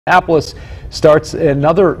Indianapolis starts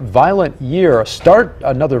another violent year,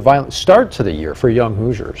 another violent start to the year for young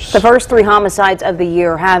Hoosiers. The first 3 homicides of the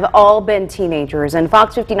year have all been teenagers, and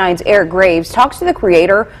Fox 59's Eric Graves talks to the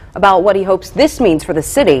creator about what he hopes this means for the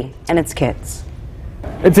city and its kids.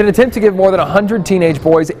 It's an attempt to give more than 100 teenage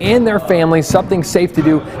boys and their families something safe to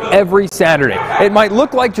do every Saturday. It might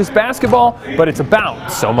look like just basketball, but it's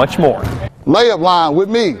about so much more. Layup line with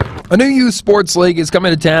me. A new youth sports league is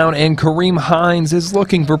coming to town, and Kareem Hines is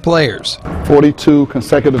looking for players. 42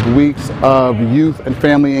 consecutive weeks of youth and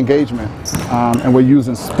family engagement, and we're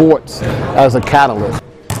using sports as a catalyst.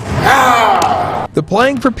 The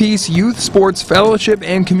Playing for Peace Youth Sports Fellowship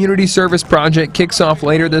and Community Service Project kicks off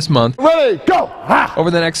later this month. Ready, go!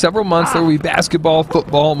 Over the next several months, there will be basketball,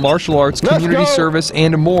 football, martial arts, community service,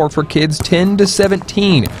 and more for kids 10 to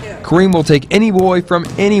 17. Kareem will take any boy from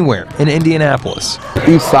anywhere in Indianapolis.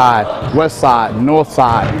 East side, west side, north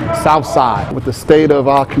side, south side. With the state of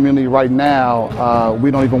our community right now,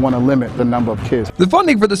 we don't even want to limit the number of kids. The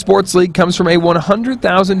funding for the sports league comes from a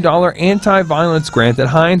 $100,000 anti-violence grant that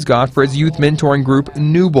Hines got for his youth mentoring group,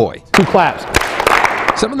 New Boy. 2 claps.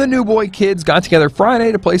 Some of the New Boy kids got together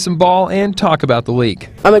Friday to play some ball and talk about the league.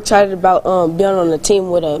 I'm excited about being on a team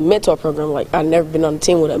with a mentor program. Like, I've never been on a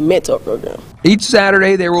team with a mentor program. Each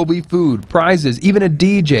Saturday there will be food, prizes, even a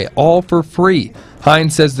DJ, all for free.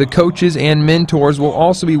 Hines says the coaches and mentors will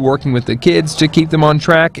also be working with the kids to keep them on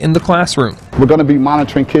track in the classroom. We're going to be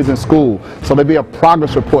monitoring kids in school, so there'll be a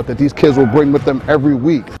progress report that these kids will bring with them every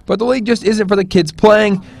week. But the league just isn't for the kids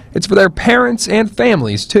playing, it's for their parents and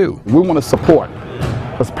families too. We want to support.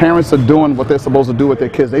 Because parents are doing what they're supposed to do with their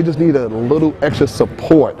kids. They just need a little extra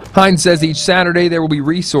support. Hines says each Saturday there will be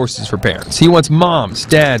resources for parents. He wants moms,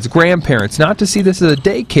 dads, grandparents not to see this as a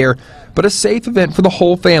daycare, but a safe event for the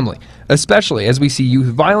whole family, especially as we see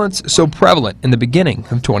youth violence so prevalent in the beginning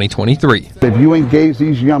of 2023. If you engage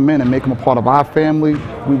these young men and make them a part of our family,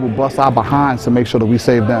 we will bust our behinds to make sure that we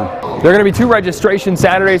save them. There are going to be 2 registration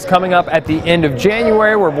Saturdays coming up at the end of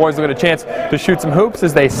January where boys will get a chance to shoot some hoops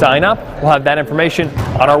as they sign up. We'll have that information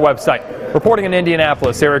on our website. Reporting in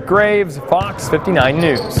Indianapolis, Eric Graves, Fox 59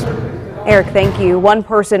 News. Eric, thank you. One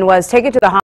person was taken to the hospital